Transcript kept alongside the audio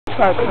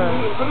start crying.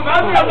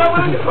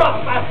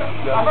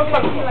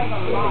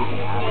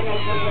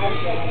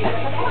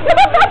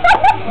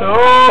 No!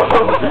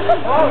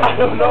 I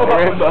don't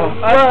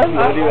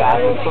know. What do you ask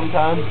him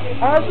sometimes?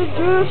 I said,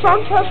 dude,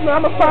 don't touch me.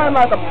 I'm going to find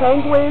like a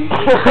penguin.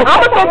 I'm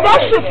going to think that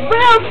shit's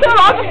real too.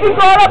 I'll just be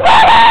going up,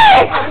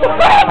 baby!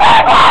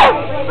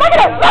 Look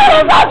at it!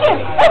 It's walking!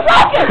 It's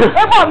walking!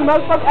 It wasn't,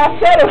 motherfucker. I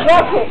said it's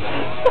walking.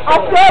 I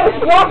said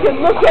it's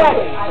walking. Look at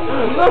it.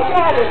 Look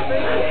at it.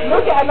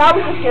 Look at it. Now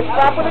we just get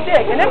slapped with a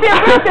dick. And it'd be a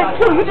real dick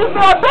too. You just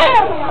go,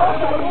 bam!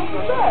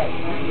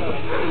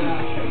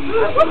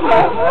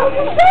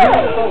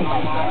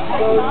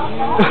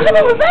 What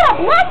was that?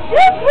 What?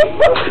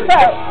 What's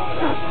that?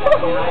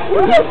 You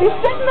just be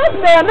sitting up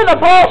there and then the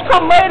balls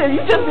come later. You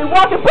just be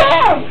walking,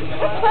 bam!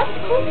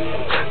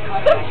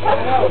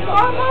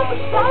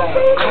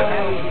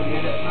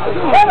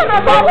 Isn't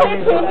that all they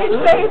do these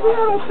days? You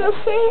don't feel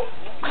safe.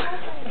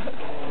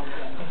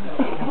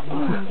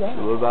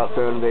 What about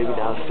throwing a baby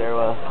down the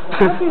stairwell?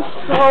 That'd be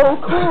so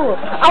cool.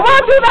 I want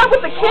to do that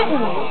with the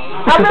kitten.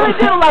 I really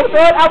do, like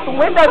throw it out the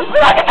window. Just be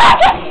like,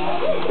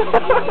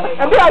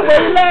 and be like, where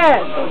you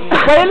land?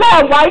 Where you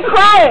land? Why you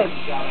crying?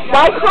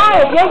 Why you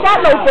crying? You ain't got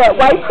no butt.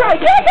 Why you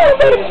crying? You ain't got a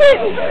baby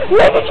kitten.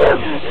 Look at you.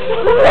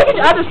 Look at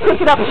you. I just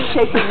pick it up and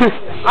shake it.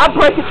 I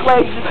break its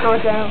legs and just throw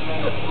it down.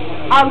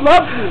 I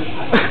love you.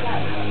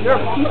 You're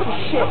a piece of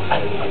shit.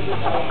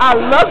 I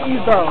love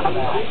you, though.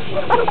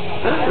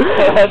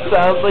 That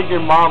sounds like your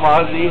mom,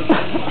 Ozzy.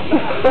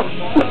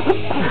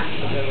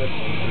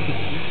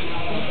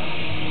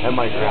 And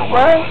my grandma.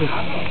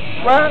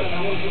 What?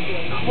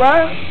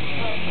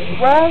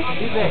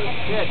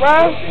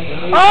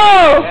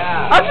 Oh!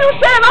 Yeah. I was just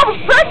saying I was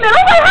pregnant.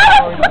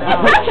 Oh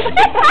my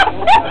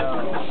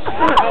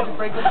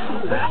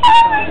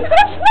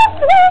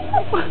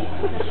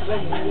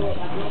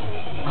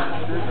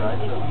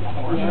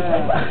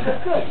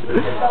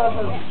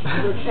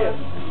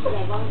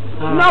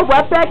You know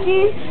what,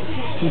 Becky?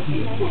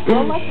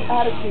 Don't like the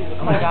attitude.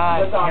 Oh my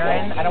God,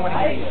 Karen, I don't want to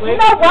hear you. You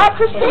know what,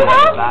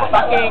 Christina?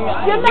 Fucking.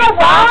 You know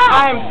what?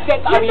 I'm sick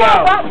of you.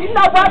 You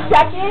know what,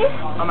 Becky?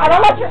 I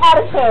don't like your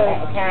attitude.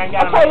 Karen,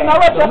 get okay, you know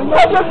what? Just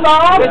because you're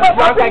long, you're just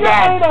drunk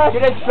again.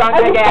 You're just drunk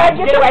again.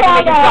 Get away from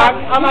me, you're drunk.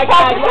 Oh my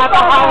God, you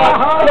alcoholic.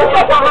 You're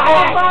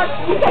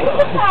alcoholic. You take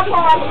the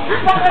tampon,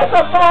 there's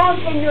a bone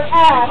in your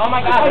ass. Oh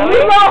my God, and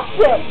you lost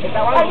it. Is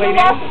that why I'm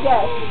bleeding?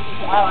 Yes.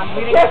 Oh, I'm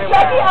bleeding Yes,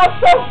 everywhere. Becky, I'm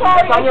so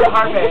sorry. It's on your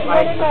carpet.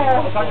 Like, in there.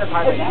 it's on your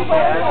carpet.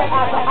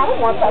 I don't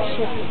want that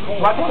shit.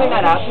 You have to clean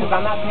that up because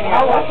I'm not cleaning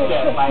up that shit.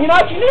 Like, you know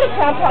what? You need a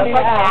tampon in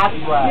your ass.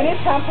 You need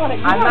a tampon in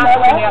your ass. I'm not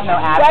cleaning up no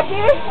ass.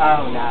 Becky?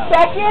 Oh, no.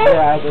 Becky?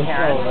 Yeah,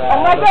 Karen. Oh,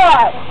 my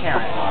God.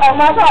 Karen. Oh,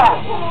 my God.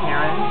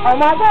 Karen. Oh,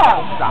 my God.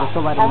 Stop.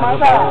 Oh, my God.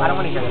 I don't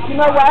want to hear this. You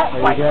know what?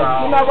 White girl.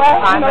 You know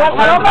what? I'm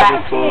I don't like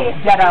your teeth.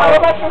 Ghetto. I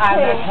don't like your I'm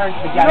teeth. going to turn to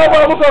the You ghetto. know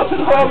what? We'll go to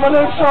the club. My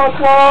name's Sean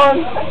Kwan.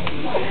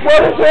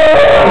 What is it?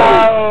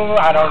 Oh,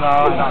 I don't know.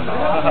 Oh,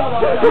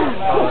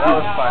 that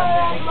was fun.